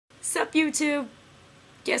Sup, YouTube?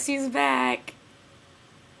 Guess he's back.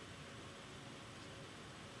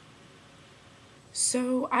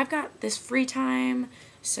 So I've got this free time,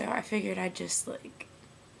 so I figured I'd just like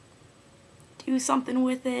do something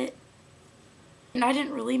with it. And I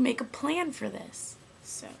didn't really make a plan for this,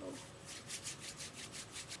 so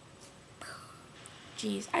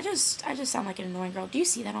jeez, I just sound like an annoying girl. Do you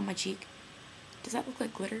see that on my cheek? Does that look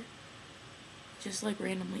like glitter? Just like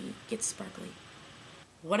randomly gets sparkly.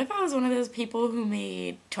 What if I was one of those people who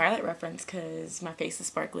made Twilight reference because my face is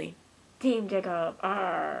sparkly? Team Jacob,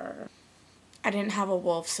 arr. I didn't have a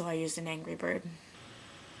wolf, so I used an angry bird.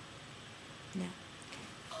 No.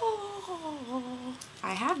 Oh,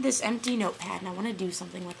 I have this empty notepad and I want to do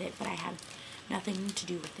something with it, but I have nothing to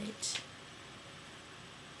do with it.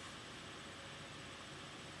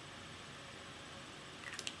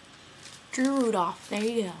 Drew Rudolph, there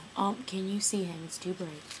you go. Can you see him? It's too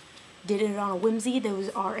bright. Did it on a Whimsy. Those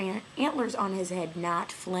are antlers on his head,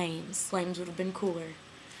 not flames. Flames would have been cooler.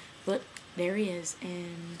 But there he is,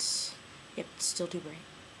 and yep, still too bright.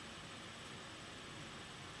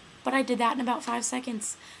 But I did that in about 5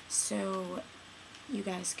 seconds, so you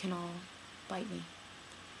guys can all bite me.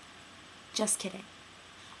 Just kidding.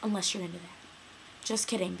 Unless you're into that. Just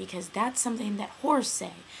kidding, because that's something that whores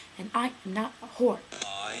say, and I am not a whore.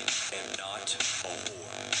 I am not a whore.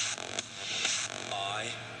 I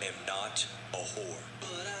am not a whore.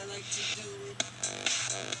 But I like to do it.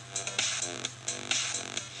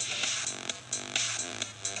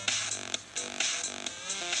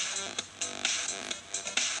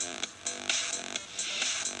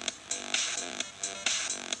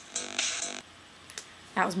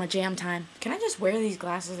 That was my jam time. Can I just wear these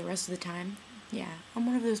glasses the rest of the time? Yeah, I'm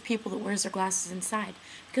one of those people that wears their glasses inside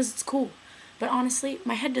because it's cool. But honestly,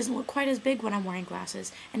 my head doesn't look quite as big when I'm wearing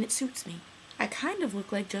glasses, and it suits me. I kind of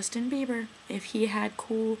look like Justin Bieber if he had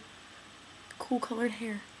cool colored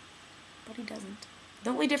hair, but he doesn't.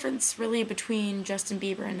 The only difference really between Justin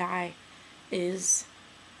Bieber and I is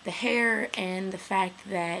the hair and the fact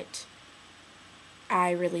that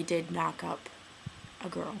I really did knock up a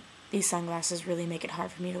girl. These sunglasses really make it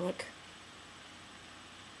hard for me to look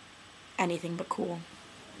anything but cool.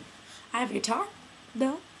 I have a guitar,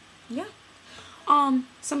 though. Yeah.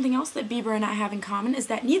 Something else that Bieber and I have in common is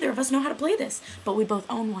that neither of us know how to play this, but we both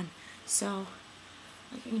own one. So,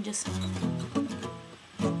 like, I can just...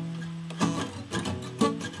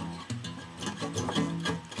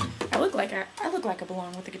 I look like I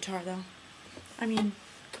belong with the guitar, though. I mean,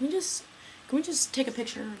 can we just take a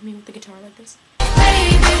picture of me with the guitar like this?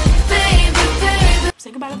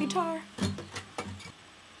 Say goodbye to the guitar.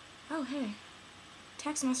 Oh, hey.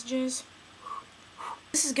 Text messages.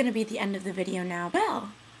 This is gonna be the end of the video now.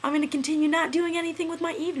 Well, I'm gonna continue not doing anything with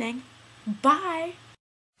my evening. Bye!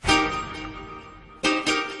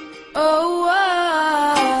 Oh,